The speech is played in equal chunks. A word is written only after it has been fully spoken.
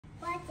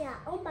chào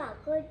ông bà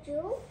cô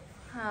chú.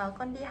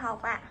 Con đi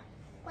học ạ.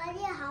 Con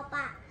đi học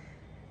ạ.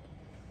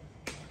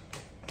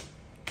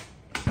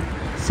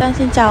 San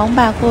xin chào ông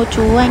bà cô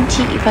chú anh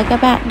chị và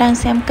các bạn đang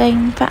xem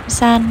kênh Phạm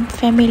San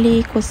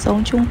Family cuộc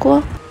sống Trung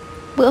Quốc.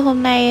 Bữa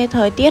hôm nay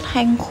thời tiết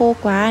hanh khô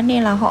quá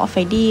nên là họ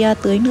phải đi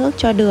tưới nước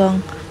cho đường.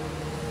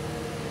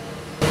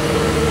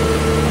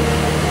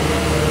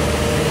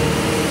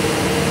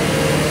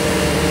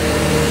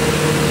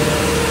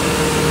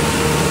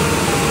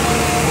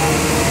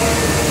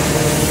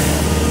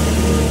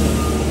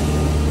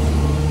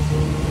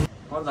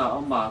 Con chào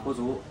ông bà cô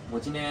chú，我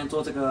今天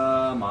做这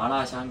个麻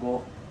辣香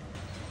锅。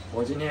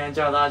我今天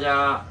教大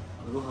家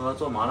如何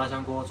做麻辣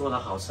香锅，做的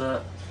好吃。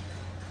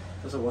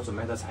这是我准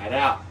备的材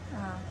料。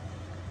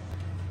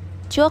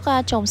Trước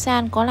chồng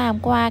San có làm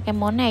qua cái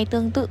món này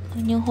tương tự,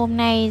 nhưng hôm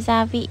nay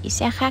gia vị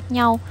sẽ khác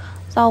nhau,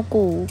 rau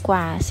củ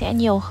quả sẽ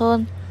nhiều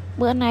hơn.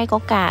 Bữa nay có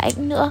cả ếch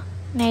nữa.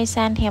 Nay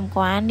San thèm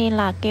quá nên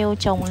là kêu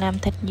chồng làm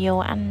thật nhiều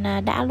ăn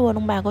đã luôn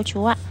ông bà cô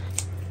chú ạ.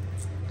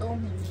 Tôm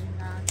thì mình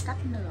cắt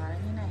nửa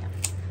như này ạ.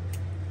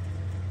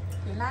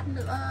 Thì lát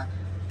nữa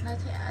nó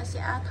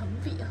sẽ thấm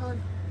vị hơn.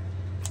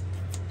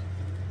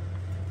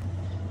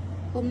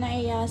 Hôm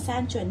nay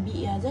San chuẩn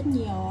bị rất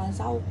nhiều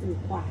rau củ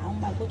quả ông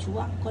bà cô chú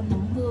ạ. Con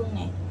nấm hương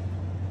này,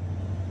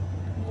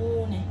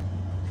 ngô này,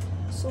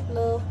 súp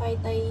lơ, khoai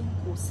tây,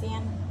 củ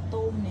sen,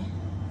 tôm này.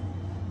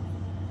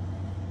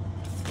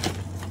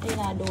 Đây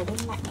là đồ đông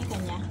lạnh ấy cả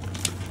nhà.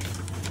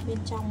 Bên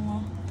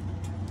trong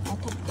có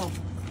thập cẩm,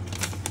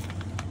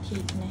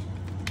 thịt này,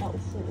 đậu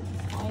phụ,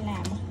 coi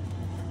làm á.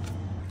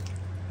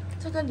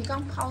 这个你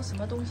刚泡什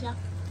么东西啊？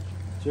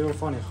就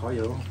放点蚝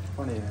油，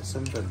放点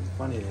生粉，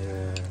放点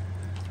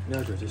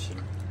料酒就行，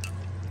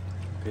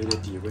给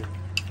点底味。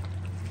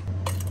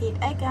 Thịt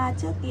ếch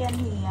trước tiên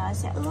thì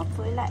sẽ ướp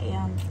với lại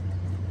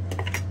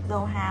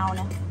dầu hào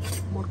này,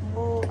 bột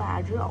ngô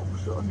và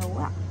rượu nấu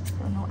ạ,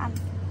 rượu nấu ăn.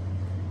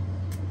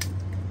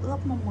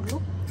 Ướp một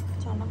lúc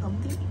cho nó ngấm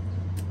vị.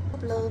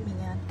 Súp lơ mình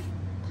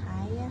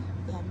thái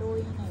bẻ đôi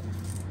như này.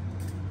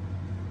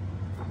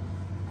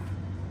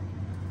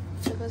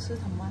 这个是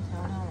什么调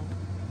料来？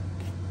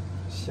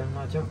香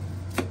辣酱。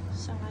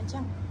香辣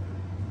酱。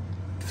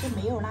这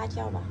没有辣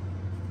椒吧？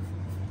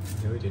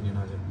有一点点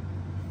辣椒。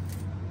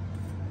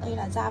 Đây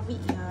là gia vị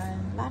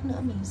lát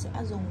nữa mình sẽ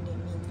dùng để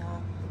mình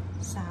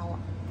xào ạ.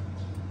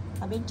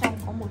 Ở bên trong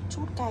có một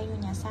chút cay thôi,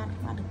 nhà San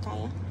không ăn được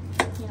cay á,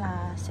 nên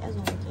là sẽ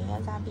dùng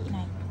cái gia vị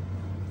này.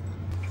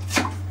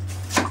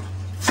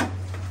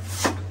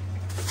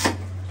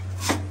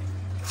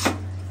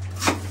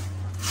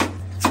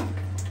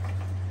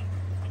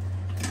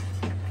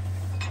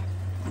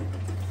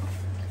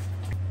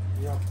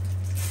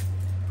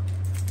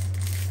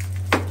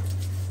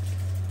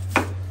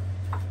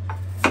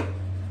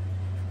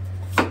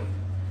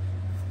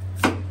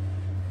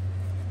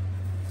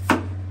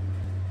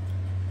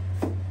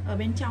 Ở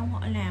bên trong họ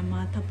làm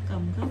thập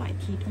cẩm các loại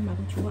thịt ông bà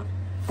cô chú ạ.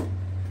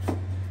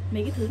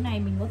 Mấy cái thứ này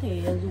mình có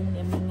thể dùng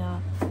để mình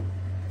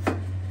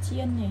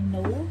chiên này,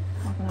 nấu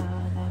hoặc là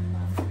làm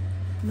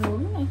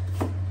nướng này,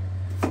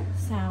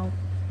 xào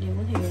đều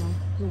có thể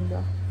dùng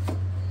được.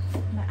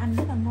 Mà ăn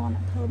rất là ngon,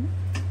 thơm.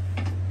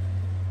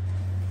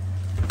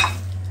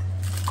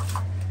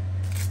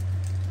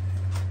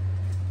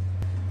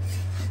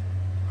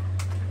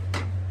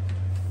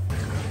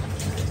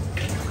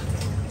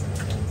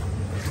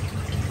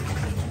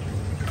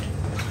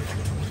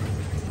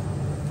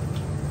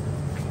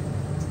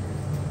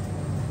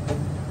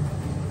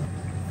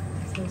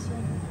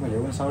把油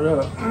温烧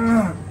热，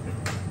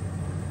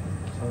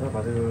烧热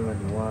把这个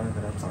牛给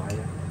它炸一下。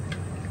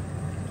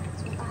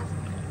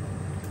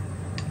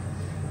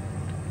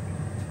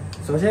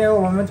首先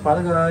我们把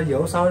这个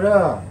油烧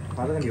热，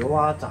把这个牛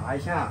炸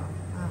一下。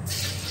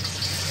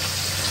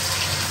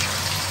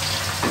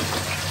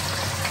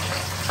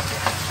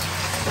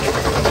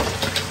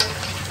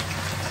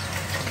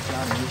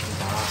加米一起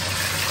炸。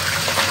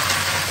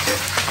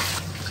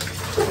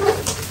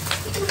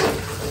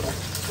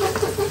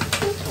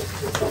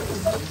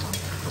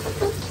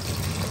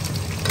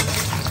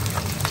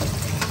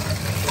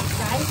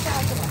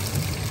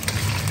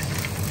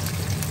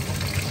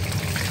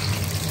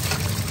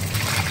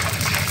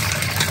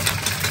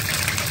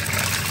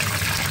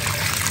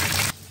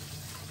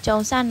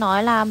 Chồng San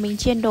nói là mình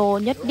chiên đồ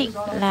nhất định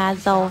là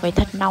dầu phải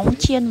thật nóng,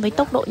 chiên với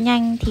tốc độ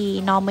nhanh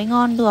thì nó mới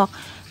ngon được.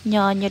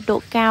 Nhờ nhiệt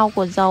độ cao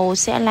của dầu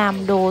sẽ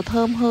làm đồ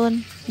thơm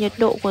hơn. Nhiệt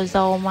độ của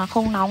dầu mà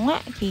không nóng ấy,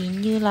 thì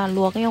như là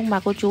luộc ấy ông bà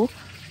cô chú.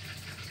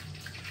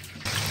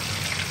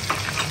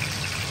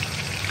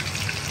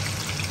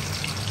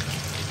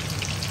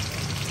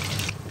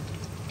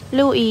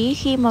 Lưu ý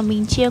khi mà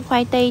mình chiên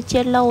khoai tây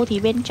chiên lâu thì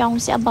bên trong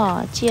sẽ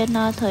bở, chiên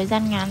thời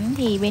gian ngắn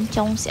thì bên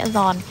trong sẽ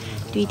giòn,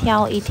 tùy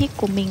theo ý thích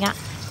của mình ạ.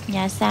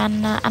 Nhà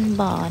San ăn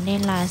bở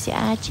nên là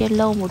sẽ chiên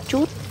lâu một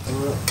chút.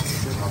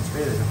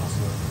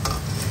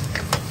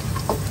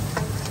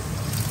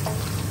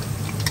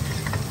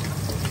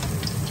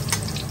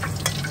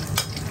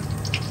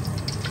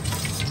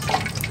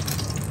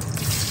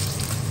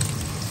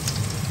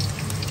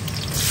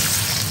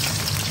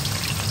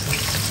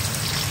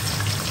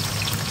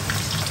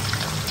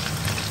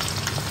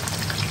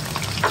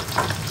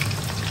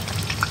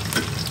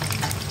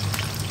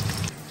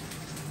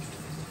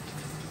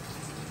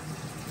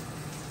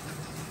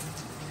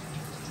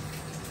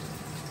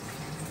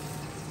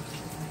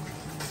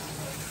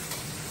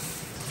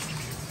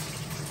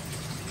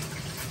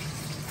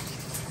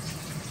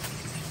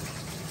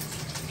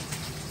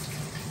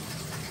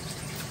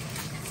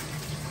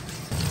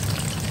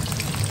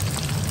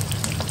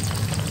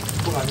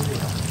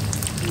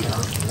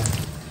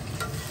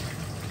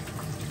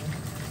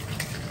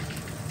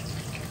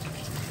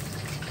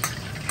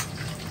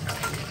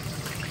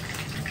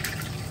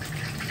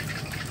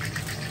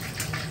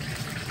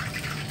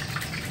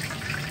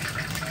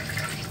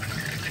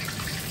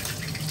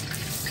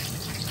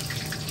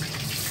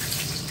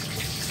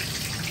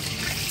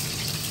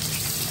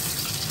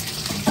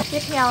 Tiếp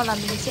theo là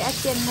mình sẽ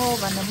chiên ngô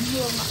và nấm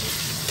hương ạ.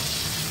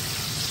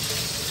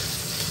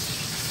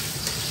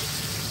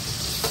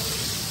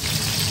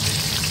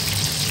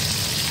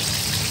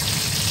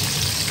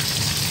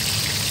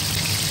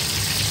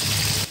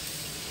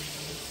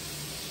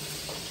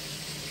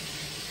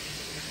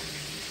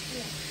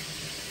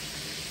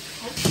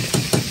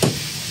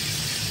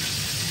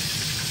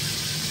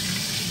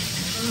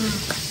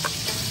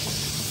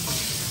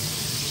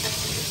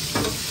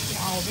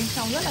 Wow, bên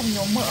trong rất là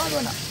nhiều mỡ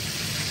luôn ạ.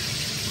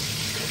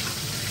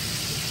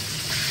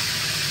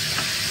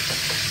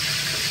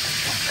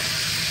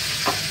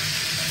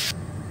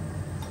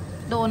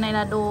 Đồ này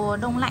là đồ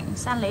đông lạnh,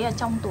 San lấy ở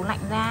trong tủ lạnh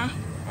ra.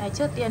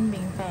 Trước tiên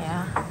mình phải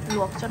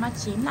luộc cho nó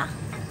chín đã.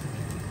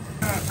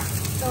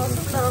 Cho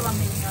súp lơ và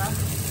mình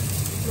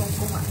luộc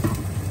cùng ạ.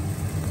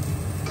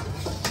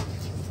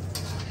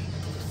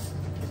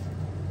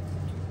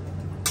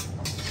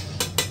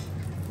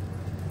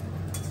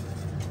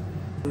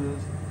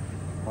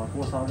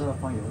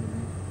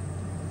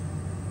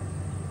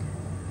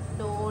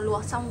 Đồ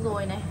luộc xong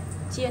rồi này,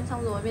 chiên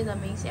xong rồi, bây giờ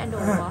mình sẽ đổ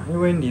dầu. 因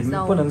为你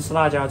们不能吃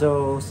辣椒，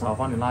就少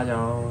放点辣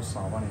椒，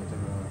少放点这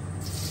个，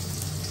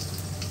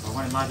少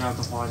放点辣椒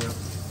跟花椒。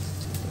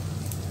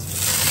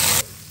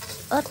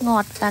 Ớt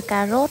ngọt và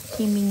cà rốt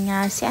thì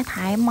mình sẽ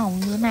thái mỏng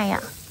như thế này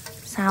ạ.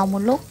 Xào một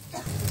lúc.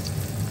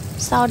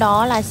 Sau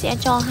đó là sẽ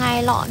cho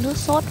 2 lọ nước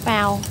sốt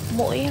vào,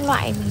 mỗi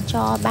loại mình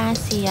cho 3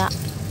 xì ạ.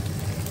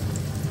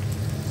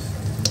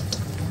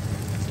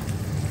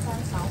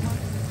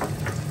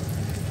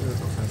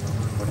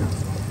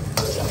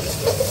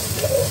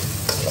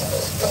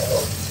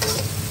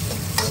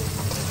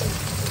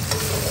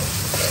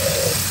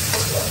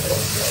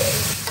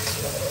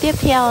 Tiếp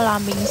theo là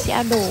mình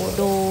sẽ đổ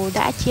đồ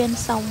đã chiên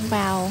xong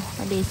vào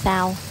để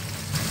xào.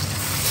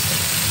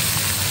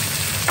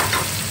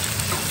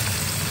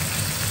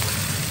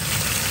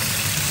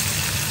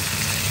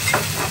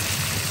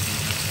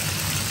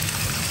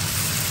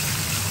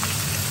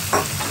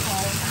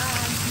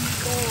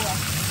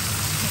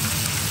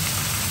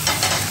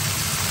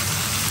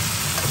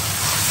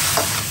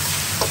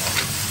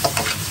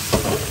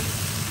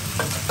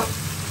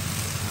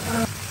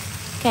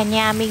 Cả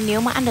nhà mình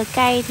nếu mà ăn được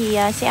cay thì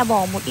sẽ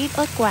bỏ một ít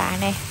ớt quả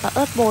này và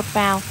ớt bột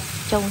vào.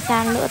 Chồng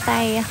San lỡ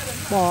tay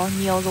bỏ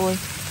nhiều rồi,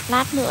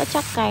 lát nữa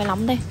chắc cay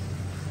lắm đây.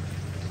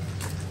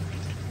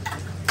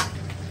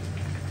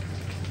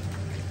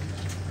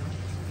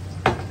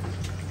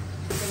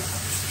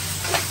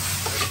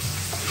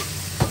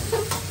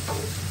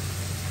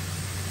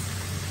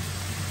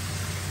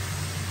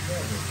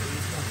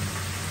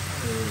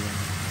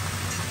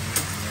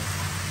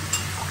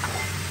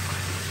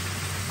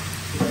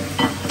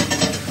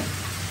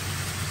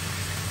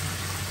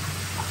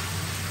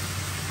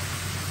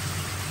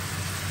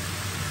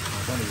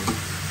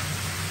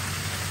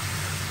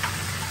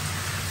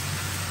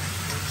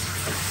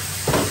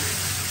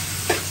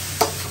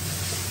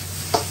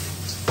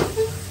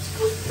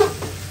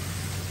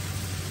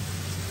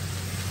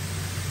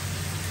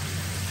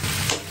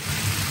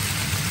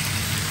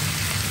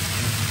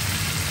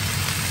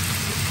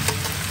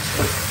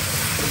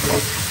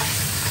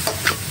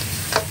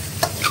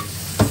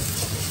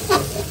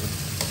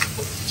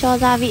 Cho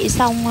gia vị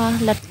xong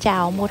lật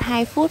chảo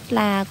 1-2 phút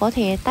là có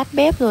thể tắt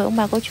bếp rồi ông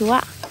bà cô chú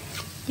ạ.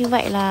 Như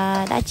vậy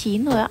là đã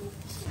chín rồi ạ.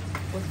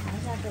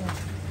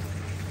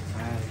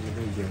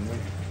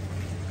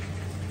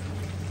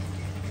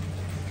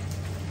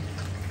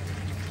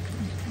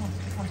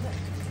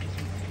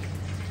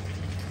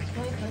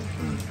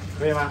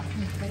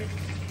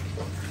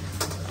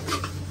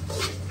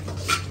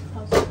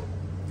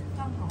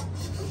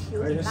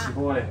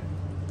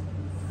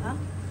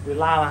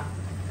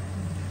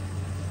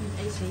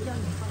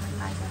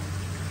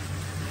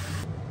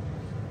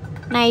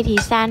 Nay thì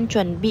San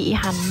chuẩn bị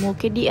hẳn một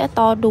cái đĩa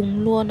to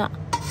đùng luôn ạ.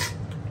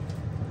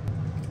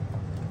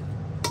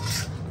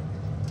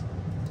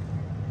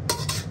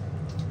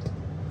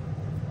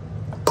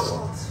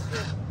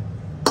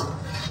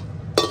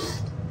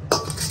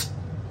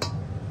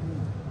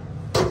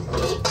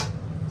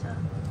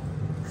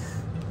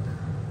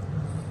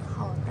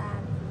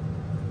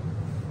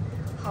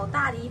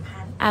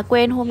 À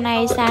quên, hôm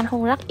nay San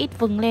không rắc ít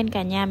vừng lên,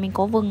 cả nhà mình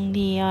có vừng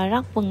thì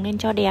rắc vừng lên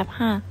cho đẹp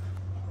ha.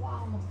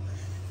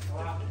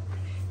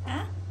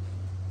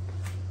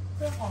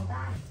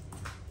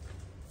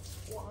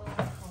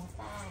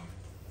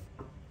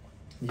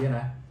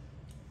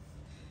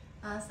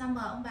 San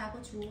mời ông bà cô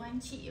chú anh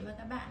chị và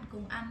các bạn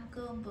cùng ăn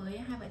cơm với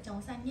hai vợ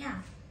chồng San nhá.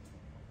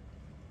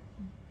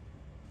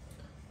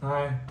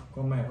 Hai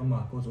con mẹ ông bà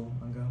cô chú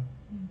ăn cơm.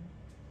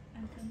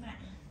 Ăn cơm bạn.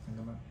 Ăn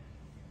cơm bạn.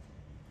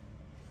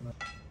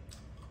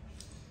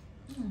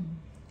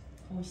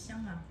 Hồi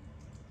xăng à.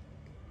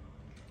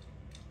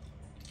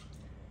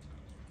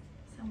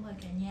 Xong mời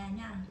cả nhà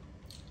nha.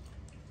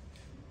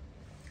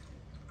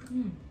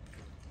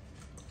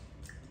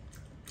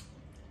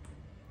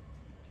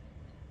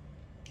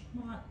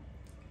 Ngon.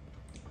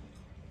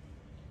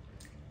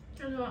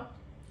 Cho rồi.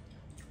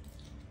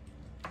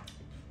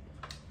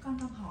 Con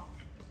hảo.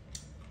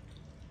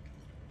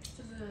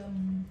 就是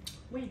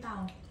味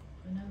道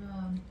和那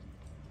个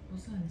不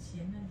是很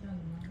咸，那叫什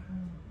么？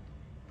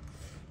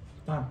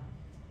蛋，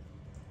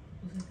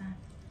不是蛋，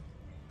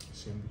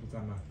咸不是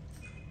蛋吗？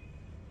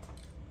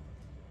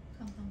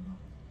 không không.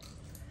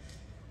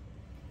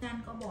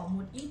 Gian có bỏ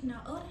một ít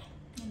ớt ấy,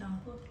 nên nó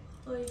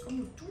hơi có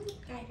một chút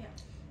cay thôi ạ.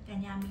 Cả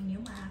nhà mình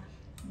nếu mà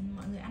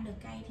mọi người ăn được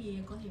cay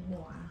thì có thể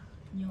bỏ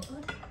nhiều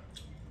ớt.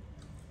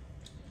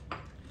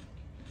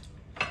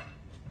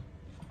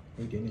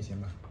 有一点点咸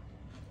吧。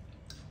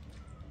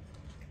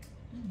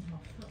好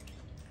吃。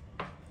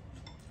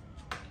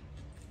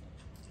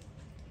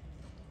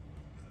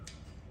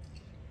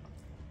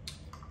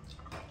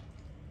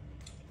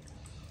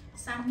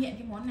San nghiện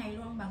cái món này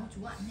luôn bà cô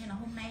chú ạ, nên là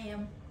hôm nay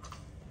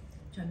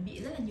chuẩn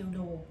bị rất là nhiều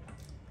đồ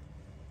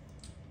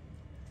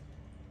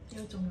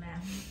kêu chồng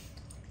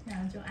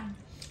làm cho ăn.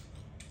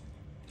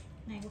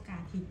 Này có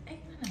cả thịt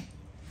ếch nữa này.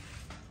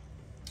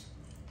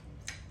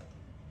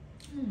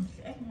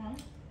 Thịt ếch ngon.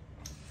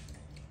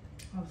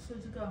 好吃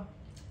这个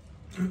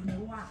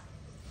牛蛙。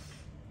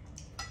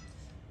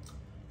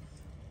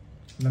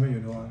那边有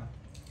牛蛙？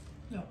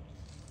有。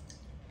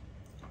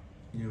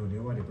有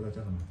牛蛙，你不知道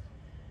叫什么？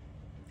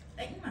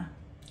 ếch mà.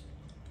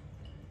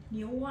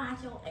 Niếu hoa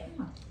cho ếch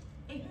mà.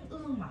 Ếch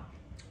ương mà.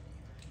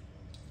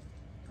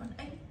 Con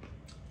ếch.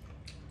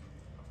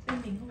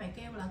 Bên mình không phải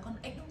kêu là con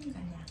ếch đúng cả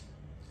nhà.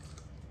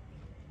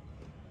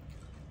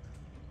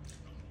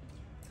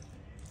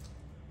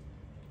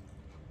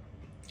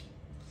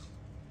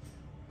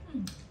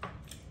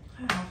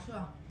 Hay hảo吃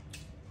啊，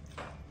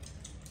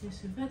也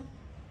十分。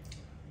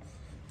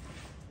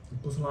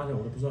不是辣椒，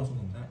我都不知道是什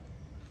么菜。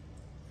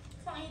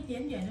放一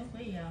点点就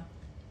可以了。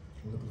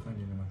我都不是看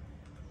见的吗？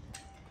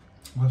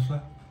我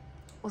吃。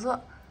不是，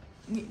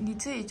你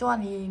自己做，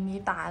你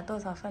打多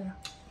少份啊？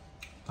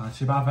打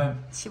7、8分。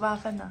7、8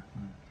份呢？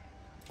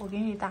我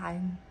给你打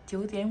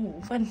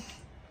9.5份。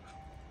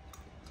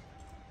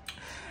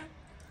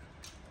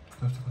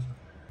快吃快吃。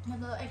那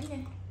个ếch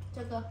này,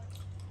 这个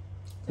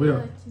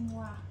青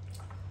蛙。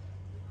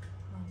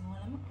 ngon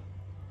lắm.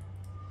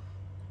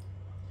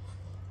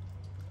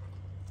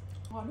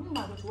 Ngon lắm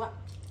bà cô chú ạ.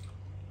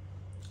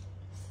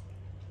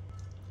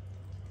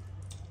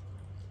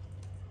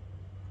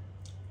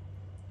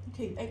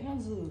 Thịt ếch nó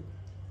dừ.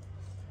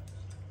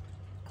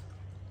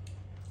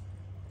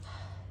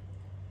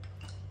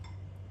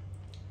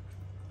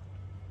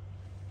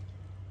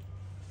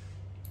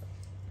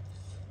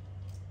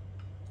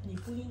你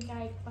不应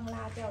该放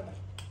辣椒的。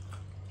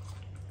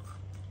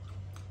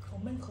我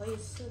们可以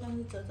吃，但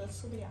是泽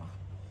吃不了。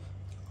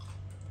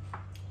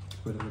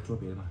 回头做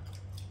别的吧。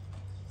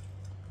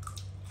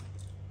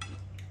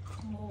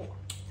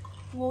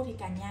Ngô thì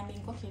cả nhà mình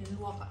có thể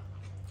luộc ạ.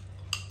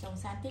 Chồng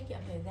San tiết kiệm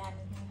thời gian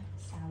nên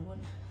xào luôn.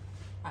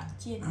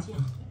 Chiên.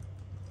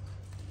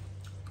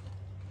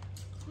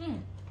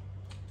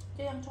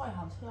 Cái ăn choi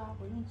hảo吃啊，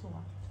不用煮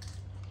啊。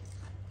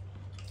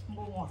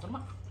Ngô ngọt lắm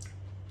ạ.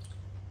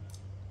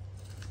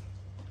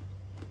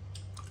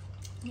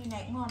 Như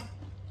này cũng ngon.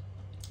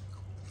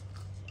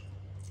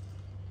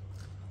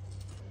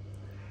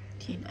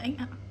 Thịt ếch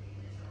ạ.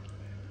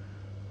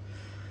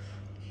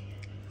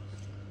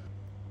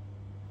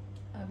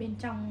 Ở bên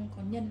trong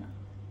có nhân ạ.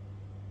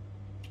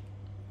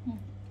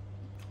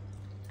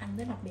 Ăn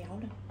rất là béo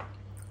được.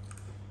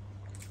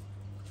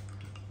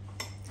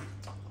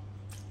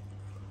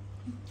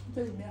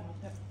 Đây là béo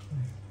thật.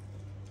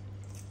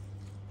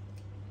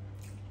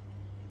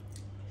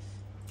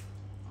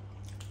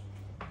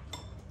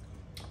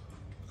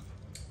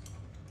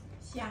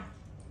 Xiang,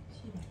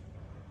 chi này.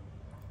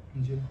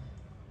 你觉得？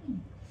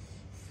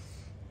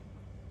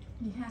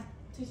 你看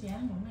之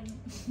前我们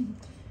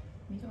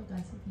没做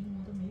短视频，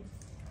我都没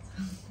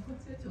做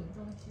这种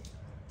东西。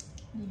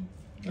你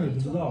没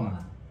做过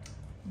吧？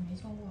你没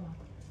做过吧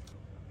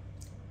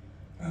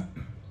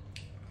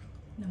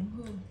？nấm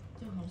hương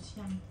就好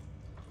香，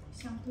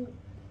香菇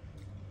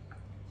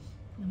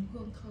，nấm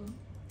hương thơm。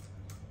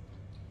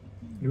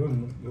你为什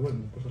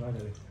么不吃辣椒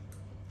嘞？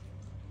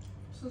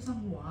是上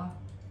火啊！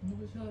你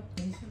不是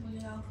每次不是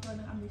要喝那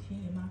个安眠曲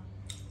饮吗？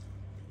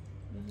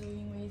就是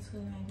因为吃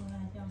太多辣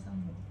椒上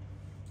火，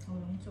喉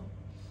咙肿。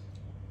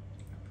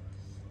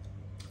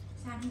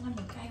San không ăn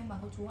được cay không bà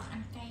cô chú ạ?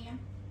 Ăn cay á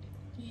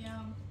thì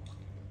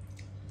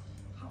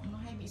họng nó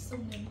hay bị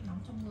sưng lên, nóng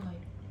trong người,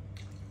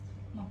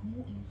 mọc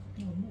mụn,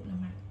 nổi mụn là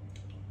mặt.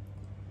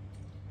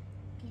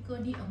 Cái cơ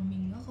địa của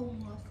mình nó không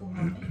phù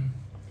hợp ấy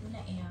với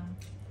lại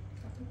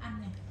các thức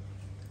ăn này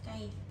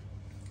cay.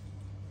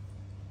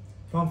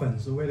 放粉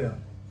是为了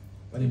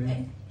把里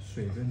面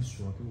水分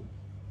锁住。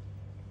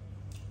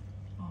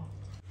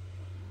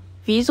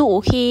 Ví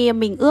dụ khi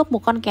mình ướp một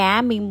con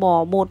cá, mình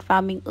bỏ bột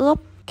vào mình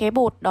ướp, cái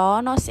bột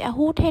đó nó sẽ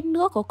hút hết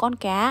nước của con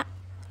cá.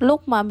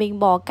 Lúc mà mình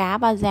bỏ cá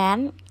vào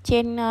rán,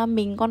 trên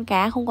mình con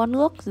cá không có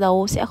nước,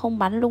 dầu sẽ không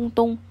bắn lung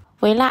tung.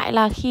 Với lại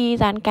là khi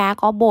rán cá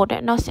có bột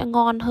ấy, nó sẽ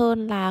ngon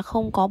hơn là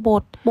không có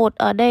bột. Bột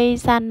ở đây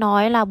Gian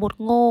nói là bột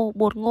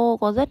ngô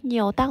có rất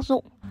nhiều tác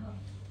dụng.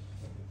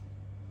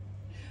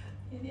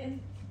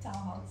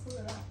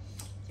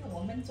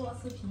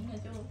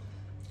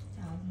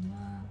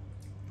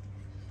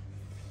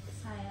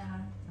 菜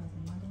啊，找什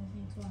么东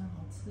西做的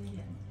好吃一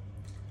点，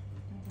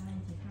大家一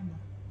起看吧。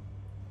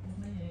我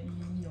们也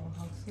有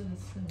好吃的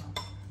吃嘛。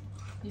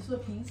你说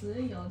平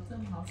时有这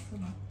么好吃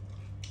吗？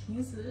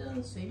平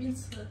时随便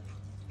吃，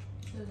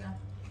是不是？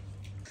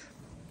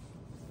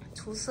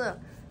厨师，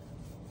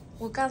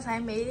我刚才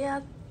没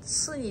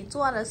吃你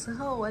做的时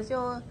候，我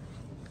就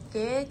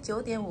给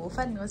9.5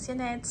份，我现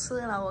在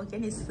吃了，我给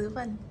你10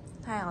份，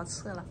太好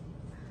吃了。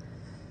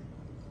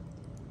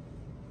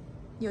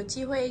有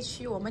机会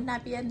去我们那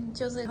边，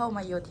就是以后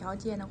嘛有条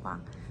件的话，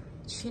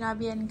去那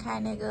边开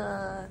那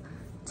个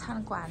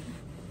餐馆，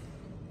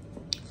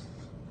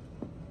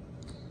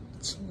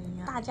请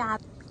大家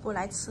过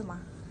来吃嘛。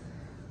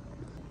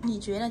你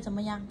觉得怎么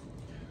样？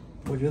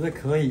我觉得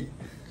可以。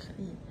可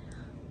以，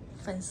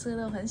粉丝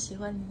都很喜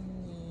欢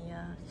你，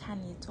看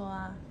你做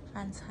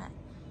饭菜，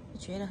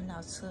觉得很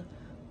好吃，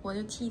我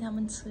就替他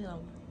们吃了。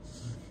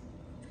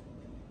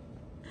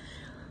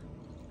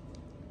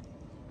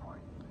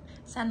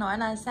San nói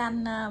là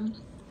San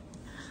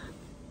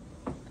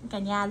cả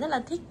nhà rất là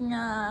thích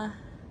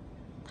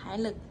thái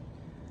lực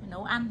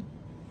nấu ăn.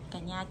 Cả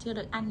nhà chưa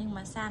được ăn nhưng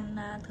mà San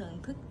thưởng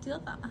thức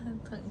trước,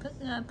 thưởng thức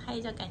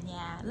thay cho cả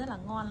nhà rất là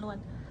ngon luôn.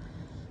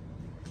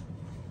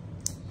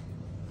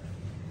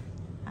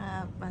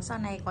 Và sau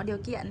này có điều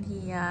kiện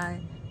thì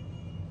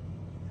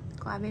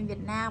qua bên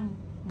Việt Nam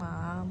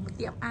mở một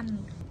tiệm ăn,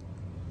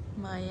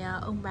 mời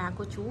ông bà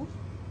cô chú.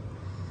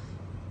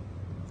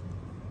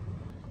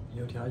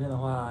 有条件的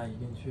话一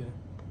定去。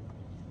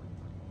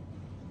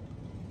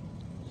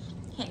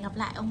 Hẹn gặp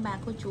lại ông bà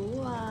cô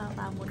chú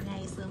vào một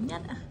ngày sớm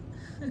nhất.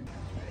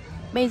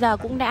 Bây giờ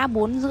cũng đã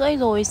 4 rưỡi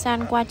rồi,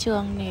 San qua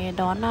trường để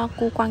đón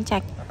cô Quang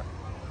Trạch.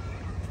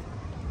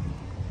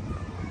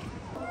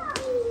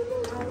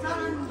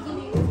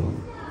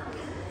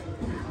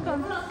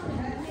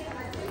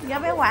 Ra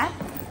bé quả.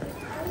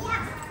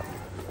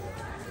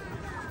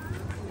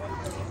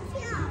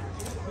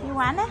 Đi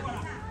quán đấy.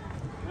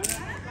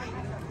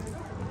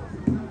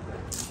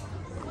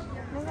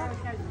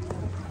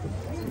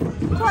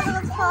 Thôi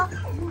nó thôi.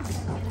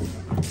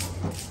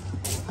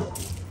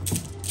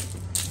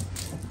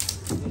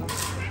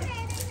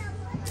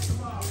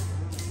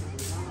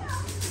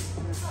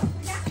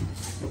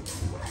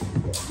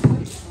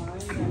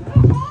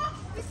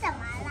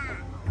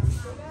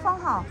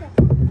 Phong hả?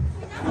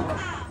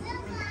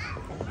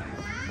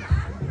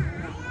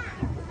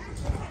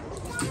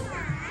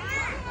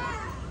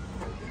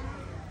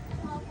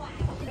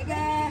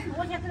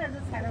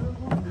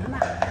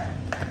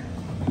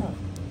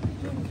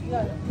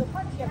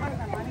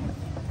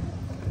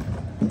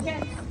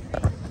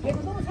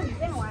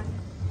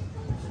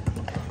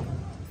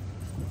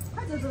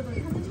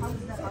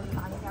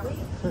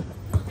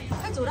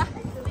 Cái chủ đó,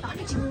 đó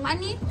đi chừng anh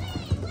đi.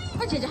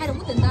 Cái chị hai đồng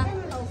có tình đó.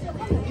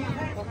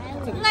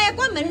 Ngay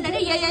quán mình đây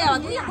đây đây rồi,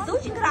 thứ hai số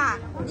chuyện ra.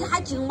 Đi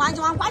hai chừng mai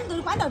cho ăn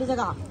quán đầu đi ra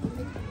rồi.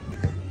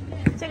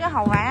 Cái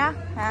hậu vải á,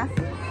 hả?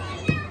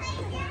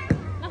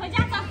 那回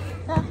家吧。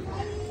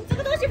这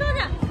个东西放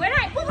着，回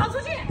来不跑出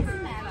去。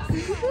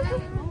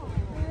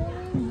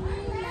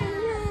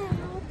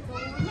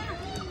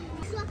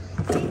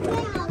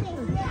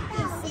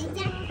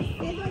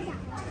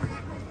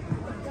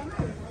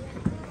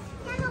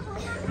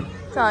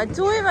Trời,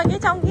 chui vào cái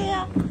trong kia,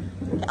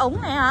 cái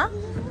ống này hả?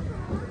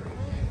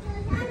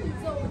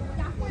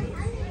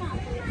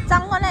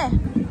 Trăng con này.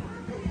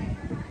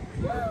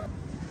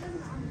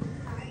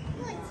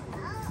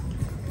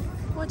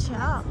 Cô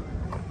chéo.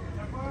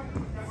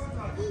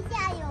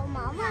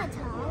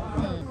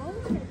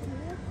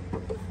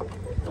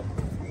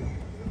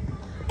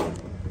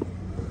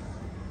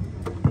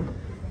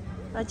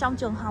 Ở trong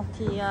trường học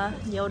thì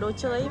nhiều đồ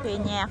chơi, về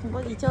nhà không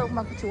có gì chơi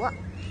mà cô chú ạ.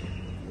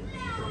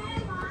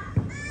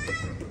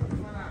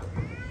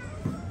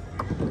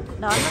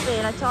 Đó, nó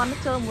về là cho nó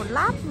chơi một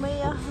lát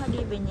mới đi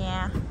về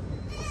nhà.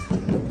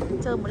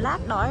 Chơi một lát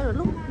đói rồi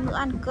lúc nữa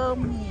ăn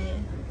cơm thì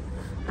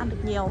ăn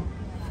được nhiều.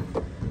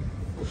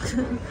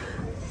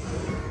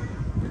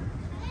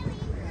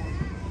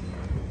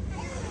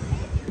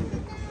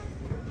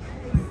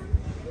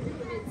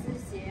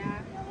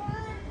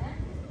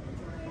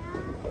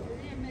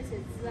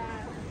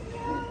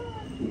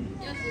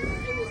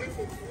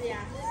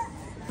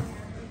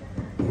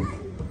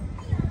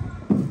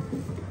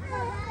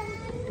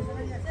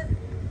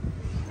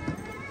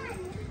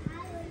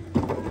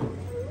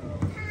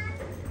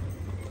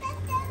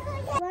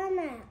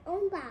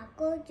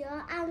 Cô cho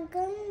ăn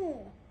cơm.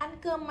 Ăn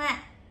cơm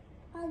mà.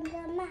 Ăn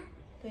cơm mà.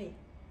 Tùy.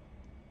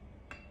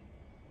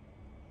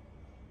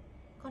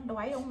 Con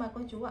đói không mà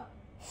cô chú ạ?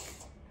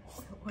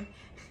 Ôi,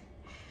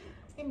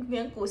 cái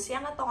miếng củ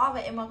sen nó to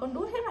vậy mà con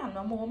đút hết hẳn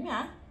vào mồm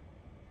hả?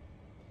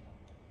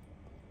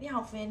 Đi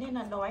học về nên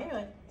là đói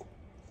rồi.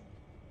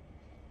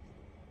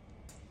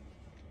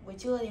 Buổi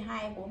trưa thì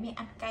hai bố mẹ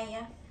ăn cay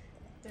á.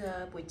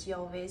 Giờ buổi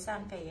chiều về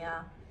San phải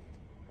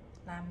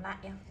làm lại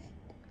á.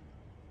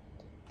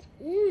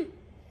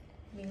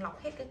 Mình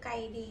lọc hết cái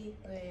cay đi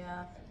rồi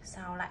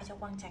xào lại cho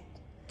Quang Trạch.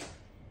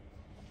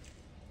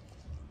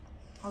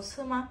 Hào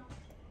sư mà.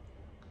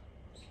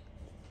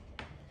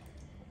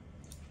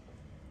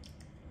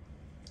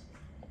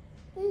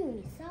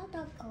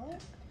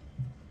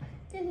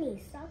 你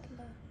烧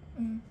的。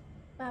嗯，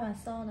爸爸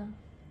烧的。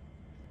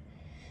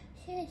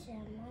谢谢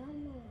妈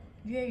妈。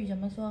粤语怎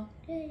么说？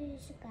粤语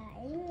是感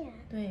恩呀。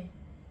对。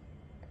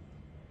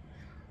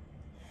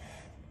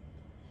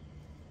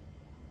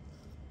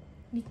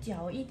你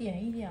嚼一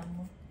点一点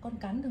嘛，con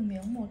cắn từng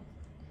miếng một，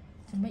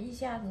怎么一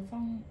下子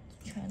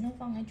全都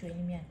放在嘴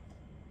里面？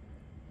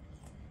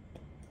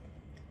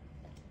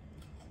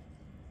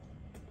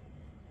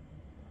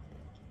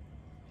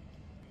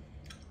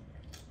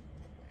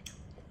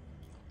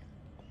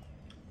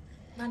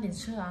慢点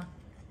吃啊。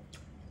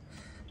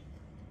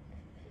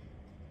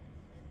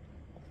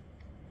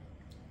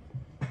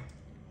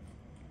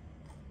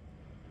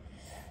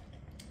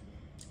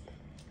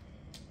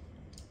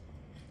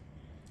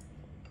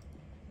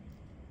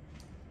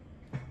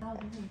倒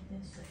进去一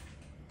点水。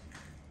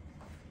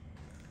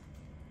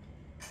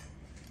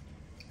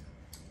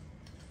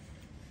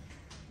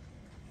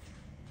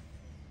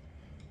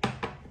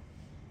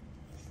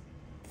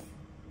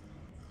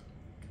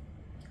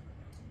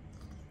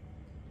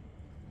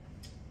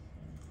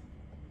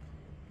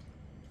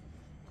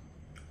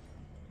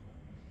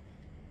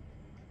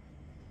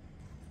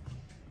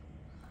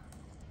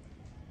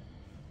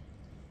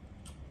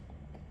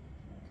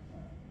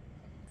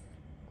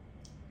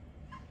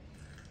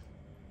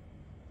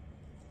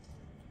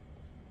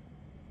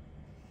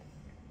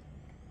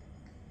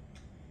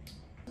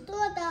做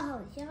的好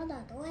香的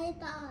味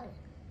道。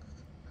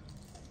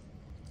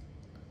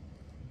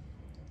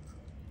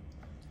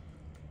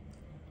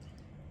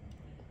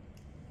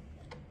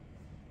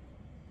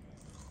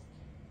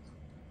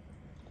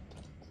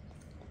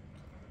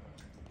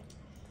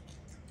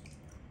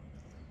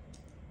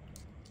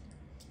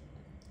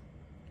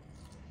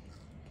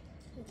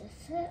你的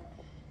事。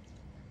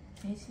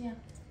没事啊。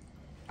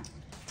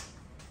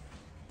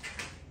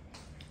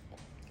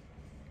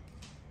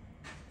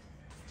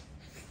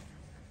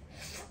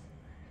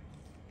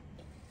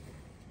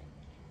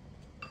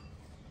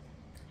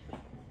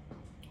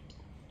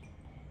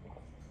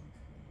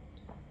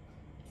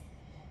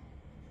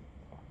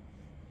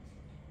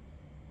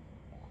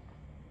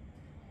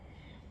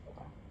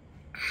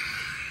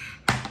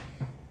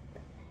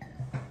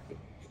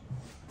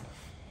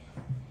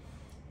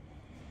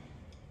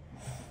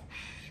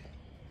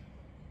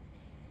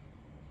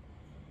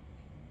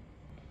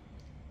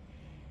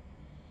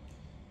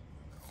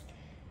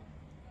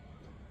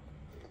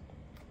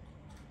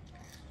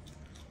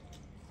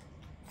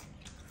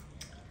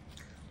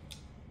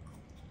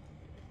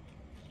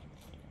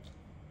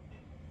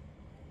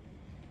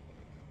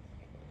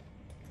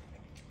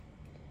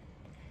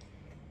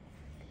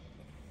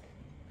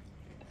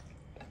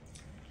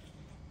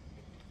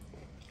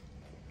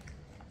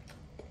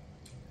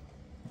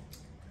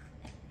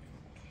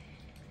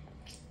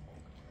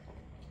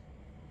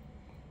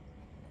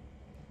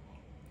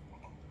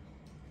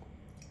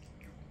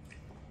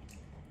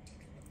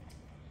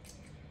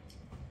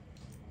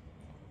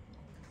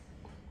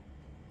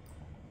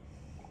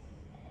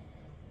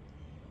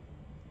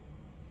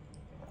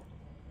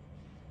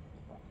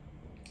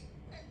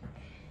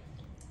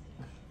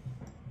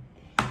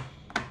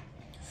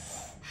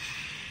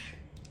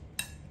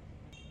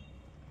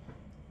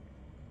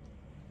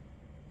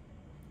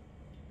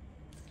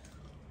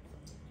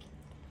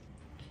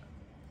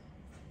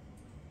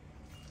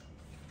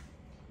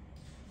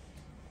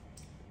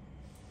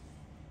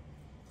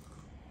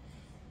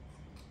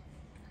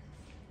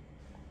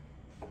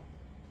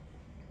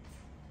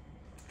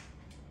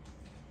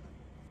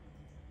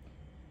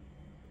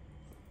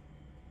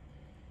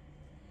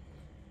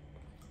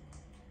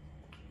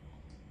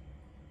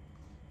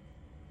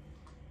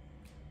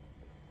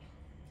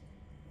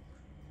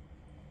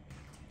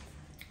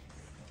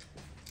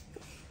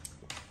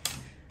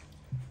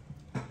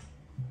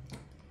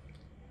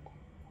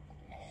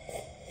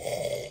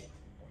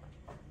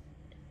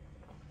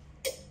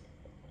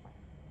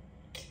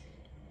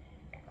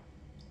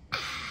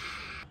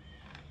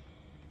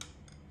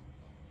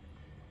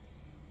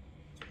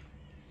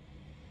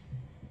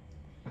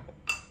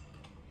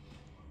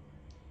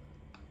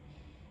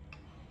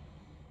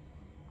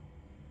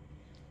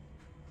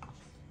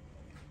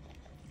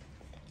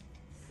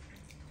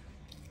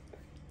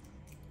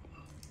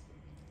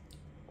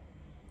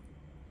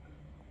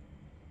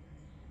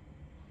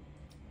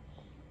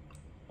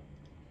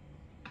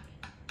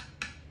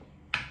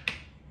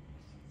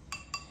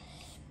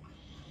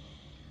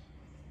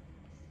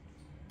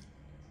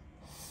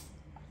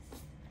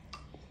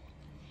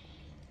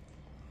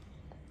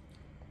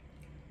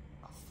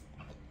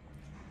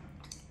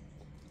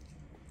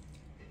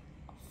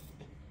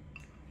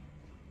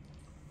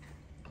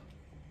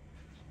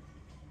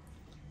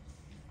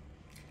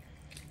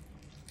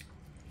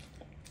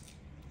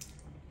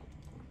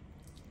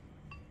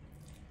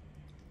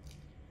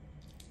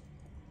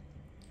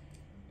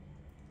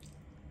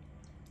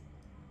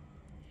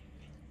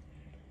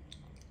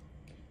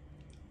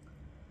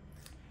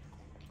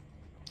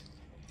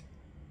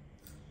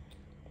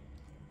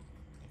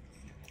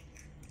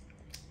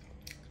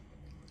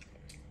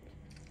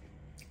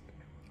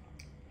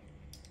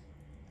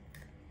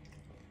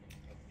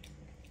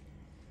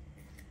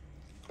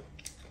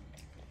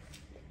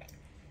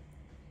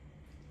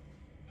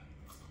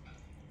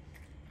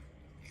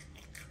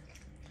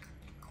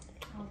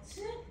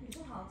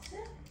好吃。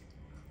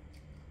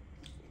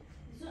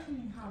你说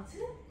好吃。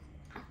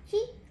好吃。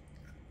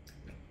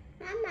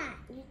妈妈，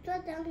你做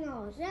的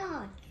好是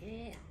好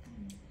吃。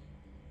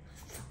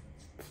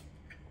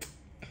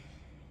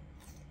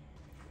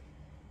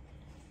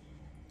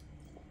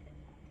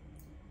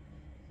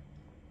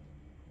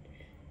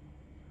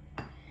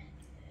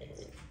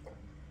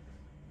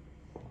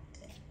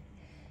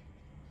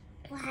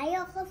我还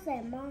要喝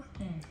水吗？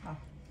好。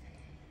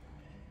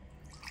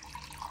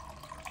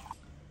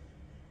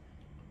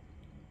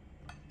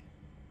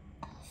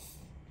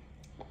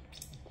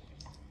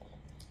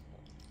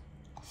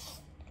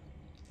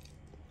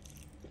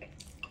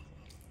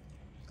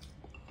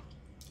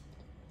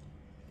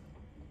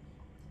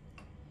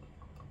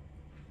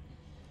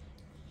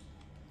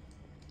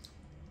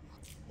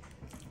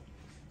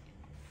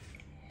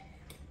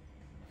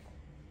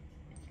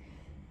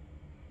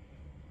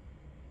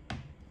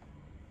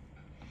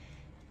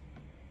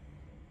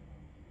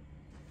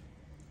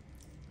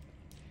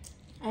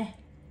哎，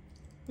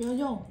不要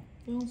用，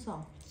不用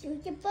手。手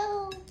机包，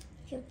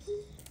手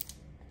机。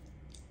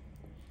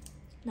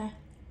来，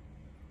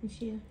你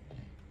切。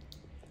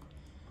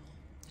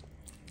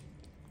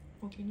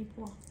我给你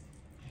剥。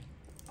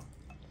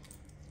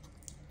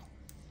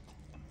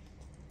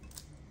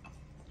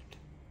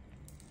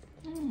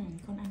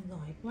Con ăn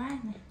giỏi quá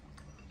nè.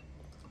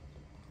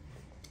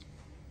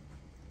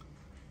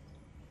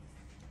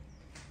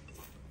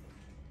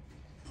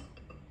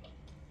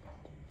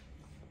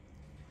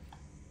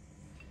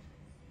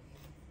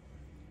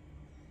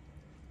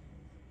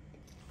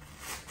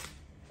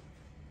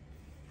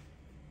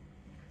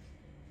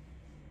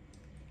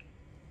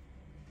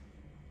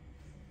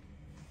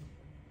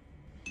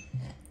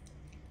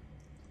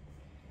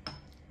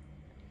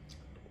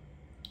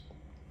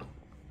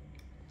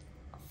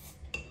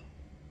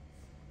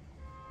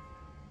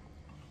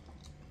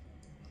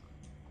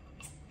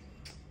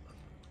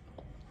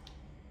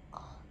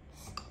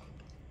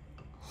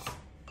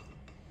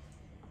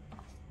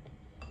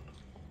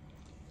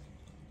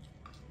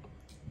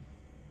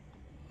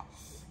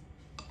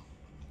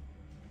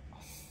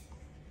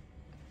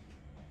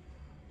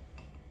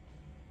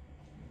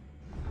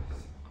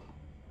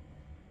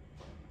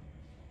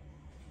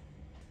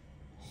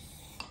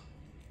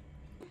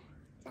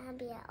 Tạm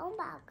biệt ông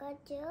bà cô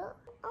chú.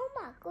 Ông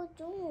bà cô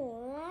chú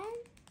ngủ lắm.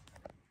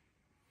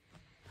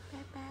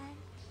 Bye bye.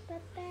 Bye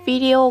bye.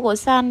 Video của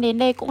San đến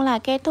đây cũng là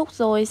kết thúc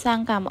rồi.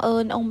 San cảm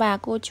ơn ông bà,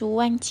 cô chú,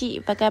 anh chị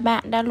và các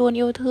bạn đã luôn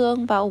yêu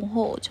thương và ủng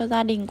hộ cho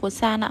gia đình của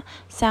San ạ.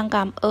 San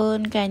cảm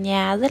ơn cả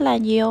nhà rất là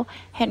nhiều.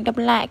 Hẹn gặp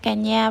lại cả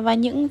nhà vào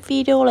những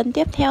video lần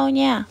tiếp theo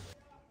nha.